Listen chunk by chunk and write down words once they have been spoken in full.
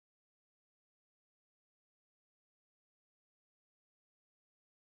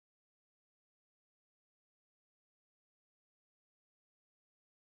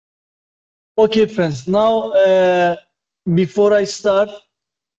Okay, friends, now before I start,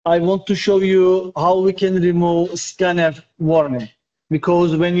 I want to show you how we can remove scanf warning.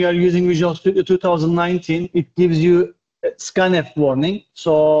 Because when you are using Visual Studio 2019, it gives you a scanf warning.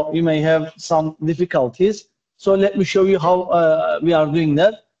 So you may have some difficulties. So let me show you how we are doing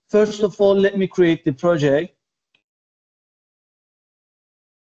that. First of all, let me create the project.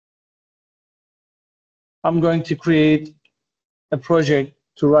 I'm going to create a project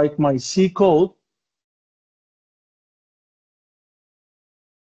to write my C code.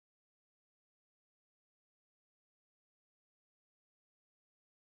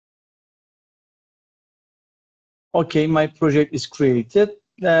 Okay, my project is created.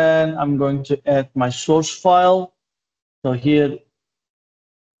 Then I'm going to add my source file. So here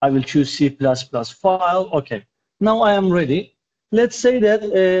I will choose C++ file. Okay, now I am ready. Let's say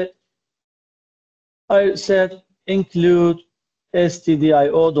that I said include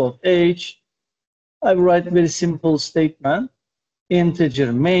stdio.h. I write very simple statement,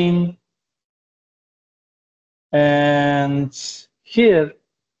 integer main. And here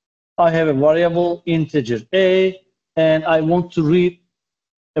I have a variable integer a, and I want to read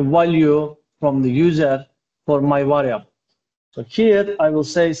a value from the user for my variable. So here I will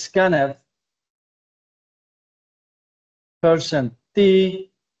say scanf %t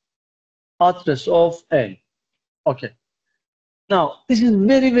address of a. Okay. Now this is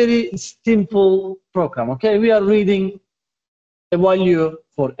very simple program. Okay, we are reading a value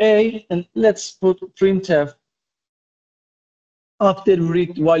for a, and let's put printf after we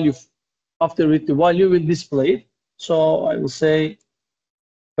read the value. After read the value, we'll display it. So I will say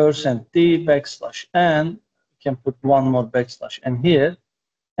 %t \n. You can put one more \n here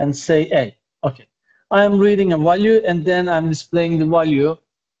and say a. Okay. I am reading a value and then I'm displaying the value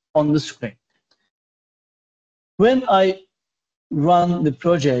on the screen. When I run the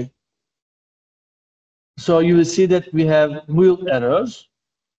project, so you will see that we have build errors.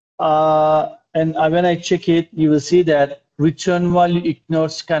 And when I check it, you will see that return value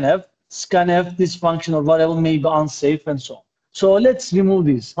ignores scanf. Scanf, this function or variable may be unsafe and so on. So let's remove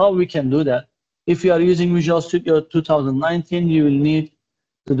this. How we can do that? If you are using Visual Studio 2019, you will need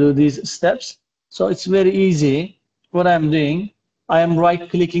to do these steps. So it's very easy. What I'm doing, I am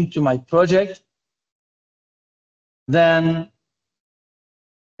right-clicking to my project. Then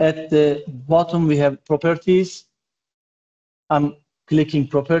at the bottom, we have properties. I'm clicking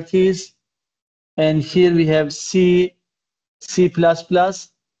properties. And here we have C++,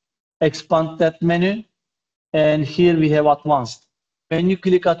 expand that menu. And here we have advanced. When you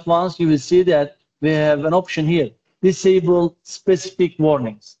click advanced, you will see that we have an option here, disable specific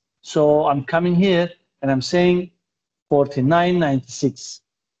warnings. So I'm coming here and I'm saying 4996.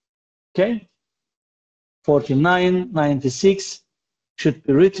 Okay? 4996 should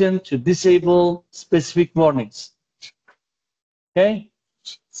be written to disable specific warnings. Okay?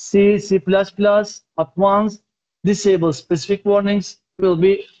 C++, advanced, disable specific warnings will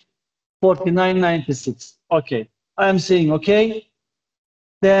be 4996. Okay, I am saying okay.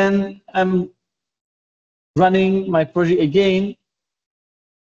 Then I'm running my project again.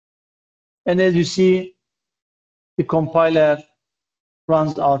 And as you see, the compiler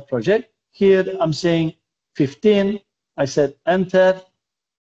runs our project. Here I'm saying 15. I said enter.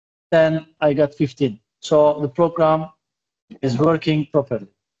 Then I got 15. So the program is working properly.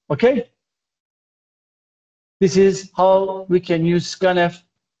 Okay? This is how we can use scanf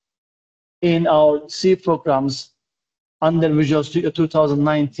in our C programs under Visual Studio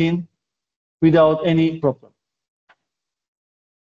 2019 without any problem.